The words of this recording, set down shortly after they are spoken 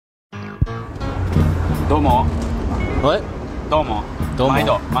どうも What? どうも Domo. 毎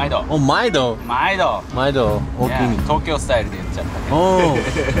度毎度 Oh, Maido. 毎度 Maido. Yeah, Okuni. 東京スタイルで言っちゃったけど Oh.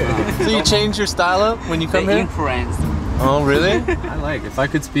 So you change your style up when you come The here? influence Oh, really? I like. If I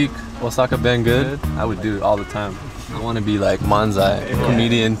could speak Osaka Ben good, I would do it all the time. I want to be like Manzai,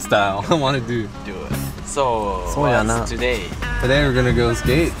 comedian style. I want to do. do it So yeah, what's today? Today we're gonna go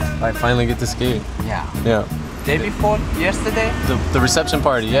skate. I finally get to skate. Yeah Yeah. Day before yesterday? The reception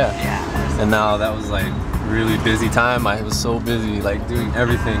party, yeah. Yeah And now that was like really busy time. I was so busy, like doing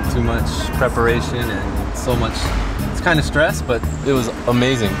everything, too much preparation and so much. It's kind of stress, but it was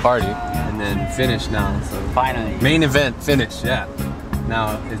amazing party. And then finished now. So Finally main event finished, yeah.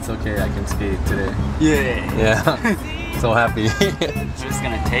 Now it's okay. I can skate today. Yeah Yeah. So happy. Who's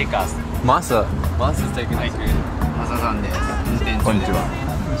gonna take us? Masa. Masa's taking us skating. マサさんです運転手こんにちは。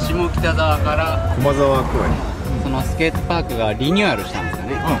下北沢から駒沢公園。そのスケートパークがリニューアルしたんですよ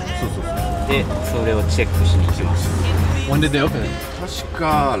ねそうそうそう。でそれをチェックしに行きます When did they open it? 確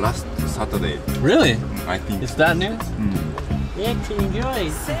か last Saturday. Really? I think. It's that new? Let's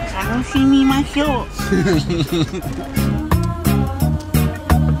enjoy 楽しみましょう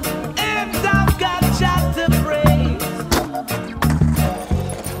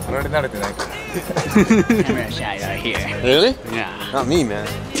慣れてないから。Camera shy right here Really? Yeah Not me, man.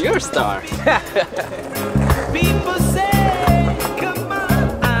 You're a star People say, come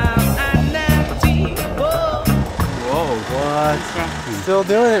on, I'm empty. Whoa. Whoa, what? Still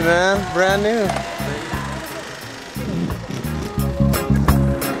doing it, man. Brand new.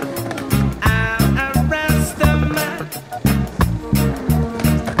 I'm a rastaman,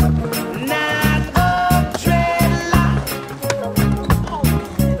 not a trailer.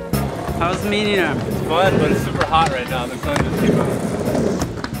 How's meeting him? Fun, but it's super hot right now. The sun just came out.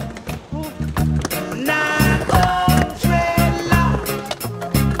 Not a trailer.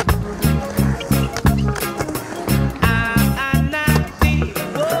 I'm a naughty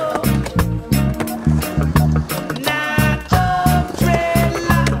boy. Not a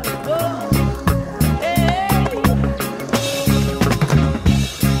trailer. Hey.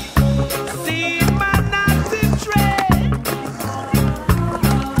 See my naughty train.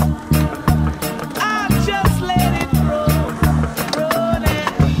 I just let it roll, roll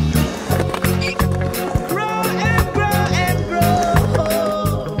and grow and grow and grow.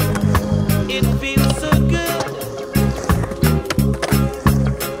 It feels so good.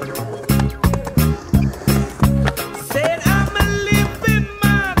 Said I'm a living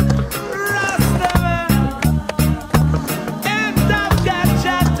man, Rastaman, and I've got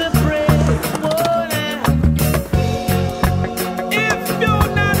shot to break. Whoa, now. If you're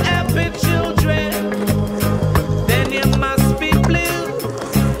not happy, children, then you must be blue.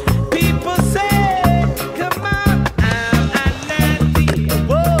 People say, come on, I'm a nanny.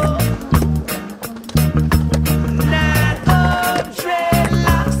 Whoa. Not a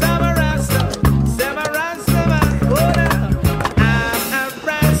trailer. Samarasta, Samarasta, whoa now. I'm a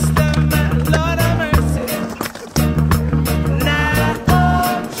Rastaman, Lord of mercy. Not a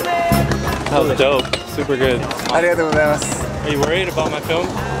trailer. That was dope. Super good. ありがとうございます。 Are you worried about my film?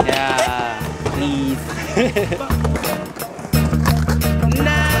 Yeah please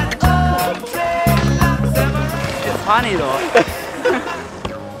Not a trailer. Samarasta. It's funny though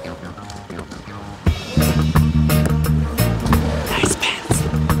Nice pants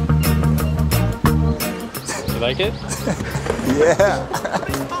You like it? Yeah.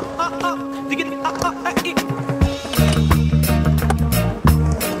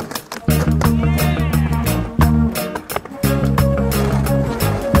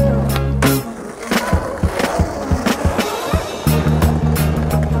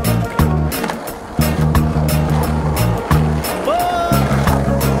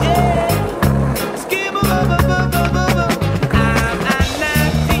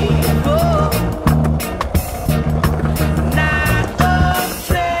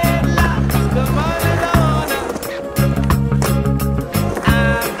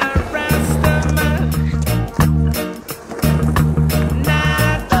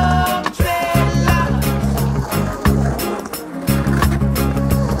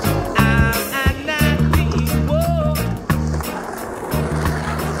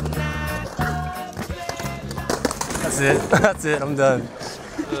 That's it. I'm done.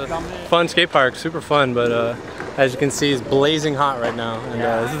 Fun skate park, super fun, but as you can see, it's blazing hot right now. And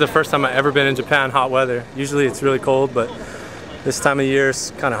this is the first time I've ever been in Japan, hot weather. Usually it's really cold, but this time of year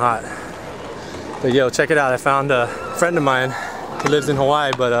it's kind of hot. But yo, check it out. I found a friend of mine who lives in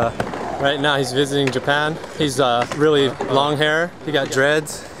Hawaii, but right now he's visiting Japan. He's really long hair. He got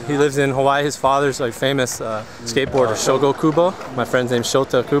dreads. He lives in Hawaii. His father's like famous skateboarder, Shogo Kubo. My friend's name's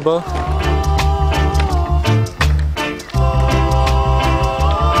Shota Kubo.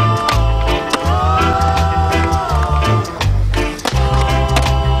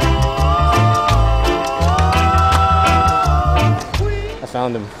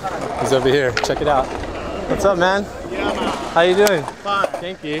 found him. He's over here. Check it out. What's up, man? How you doing? Fine.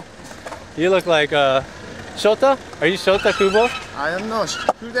 Thank you. You look like Shota? Are you Shota Kubo? I don't know.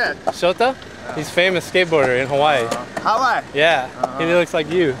 Who that? Shota? He's a famous skateboarder in Hawaii. Hawaii. Yeah, he looks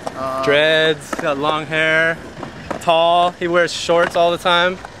like you. Dreads, got long hair, tall. He wears shorts all the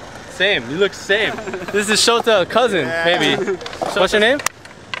time. Same, you look same. This is Shota, cousin, maybe. What's your name?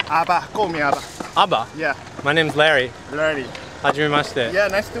 Abba. Call me Abba. Abba. Yeah. My name's Larry. Larry. Hajimemashite. Yeah,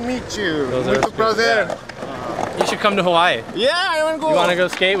 nice to meet you. Those are Muito prazer. You should come to Hawaii. Yeah, I want to go. You want to go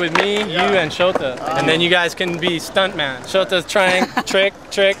skate with me, you, and Shota, and then you guys can be stuntman. Shota's trying trick,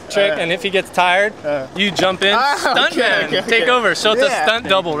 and if he gets tired, you jump in, stuntman, take over. Shota's stunt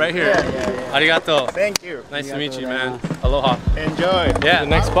double right here. Arigato. Thank you. Nice to meet you, man. Aloha. Enjoy. Yeah, the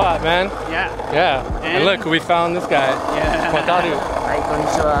next spot, man. Yeah. Yeah. And look, we found this guy. Wataru. はい、こんに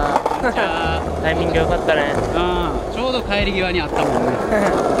ちは。タイミング良かったね。ちょうど帰り際にあったもんね。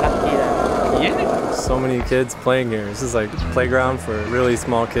ラッキーだ。家で So many kids playing here. This is like a playground for really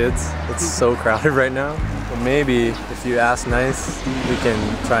small kids. It's so crowded right now. But maybe if you ask nice, we can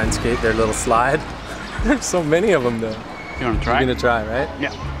try and skate their little slide. There's so many of them though. You wanna try? You're gonna try, right?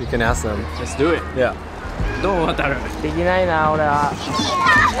 Yeah. You can ask them. Let's do it. Yeah. どう渡る？できないな、俺は。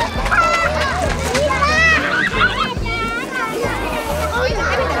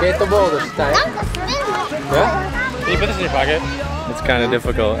スケートボードしたい。Yeah? Can you put this in your pocket? It's kind of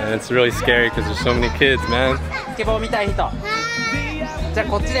difficult and it's really scary because there's so many kids, man. スケボー見たい人。じゃあ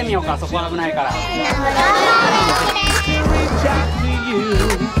こっちで見ようか。そこ危ないから。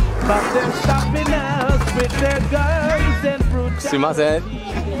すいません。こ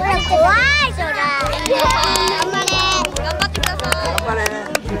れ怖いそれ。頑張れ。頑張ってください。頑張れ。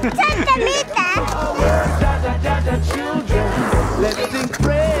ちょっと見て。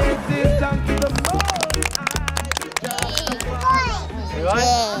ハル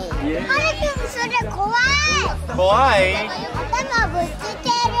くんそれ怖い。怖い？頭ぶつけ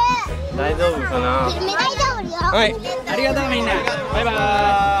る。大丈夫かな？大丈夫よ。はい。ありがとうみんな。バイバーイ。バ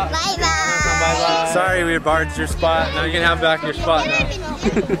イバイ。Sorry we barged your spot. Now you can have back your spot now.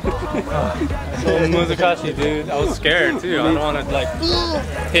 So Muzakashi, dude. I was scared too. I don't want to like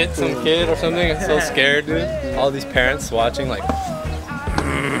hit some kid or something. I'm so scared, dude. All these parents watching like,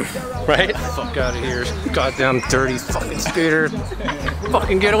 right? Fuck out of here. Goddamn dirty fucking skater.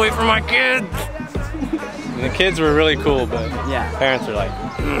 Fucking get away from my kid. And the kids were really cool, but Yeah. parents are like,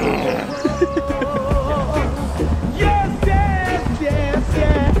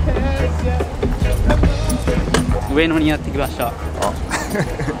 上野にやってきました。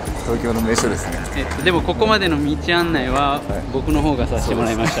東京の名所ですね。でもここまでの道案内は僕の方がさせても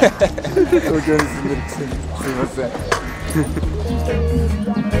らいました。東京に住んでるくせにすいません。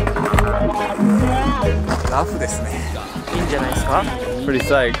ラフですね。いいんじゃないですか？ pretty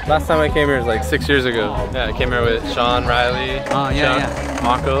psyched. Last time I came here was like 6 years ago. Yeah, I came here with Sean, Riley, yeah, Sean,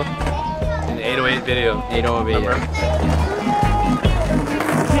 Mako, in the 808 video. 808 video. Remember?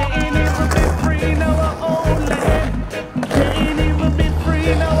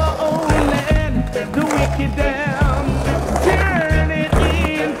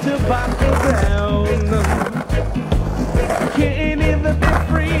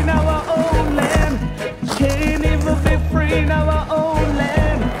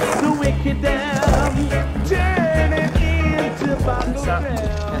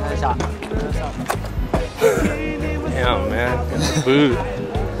 Damn, man. Food.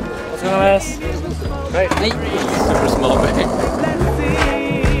 What's going on, guys? Right. Super small bag.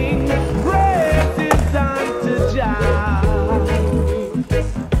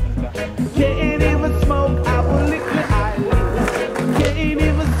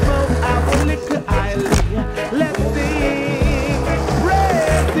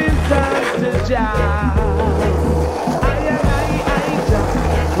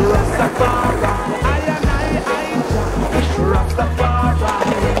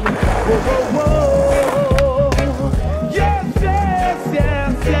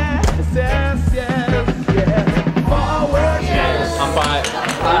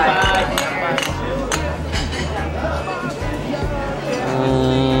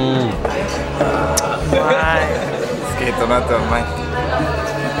 Skate の後はうまい。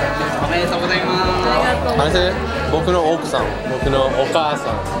おめでとうございます。あれ僕の奥さん、僕のお母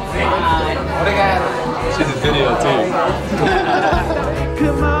さん。俺がやる。She's a video too.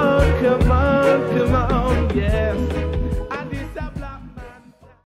 Come on, come on, come on, yeah.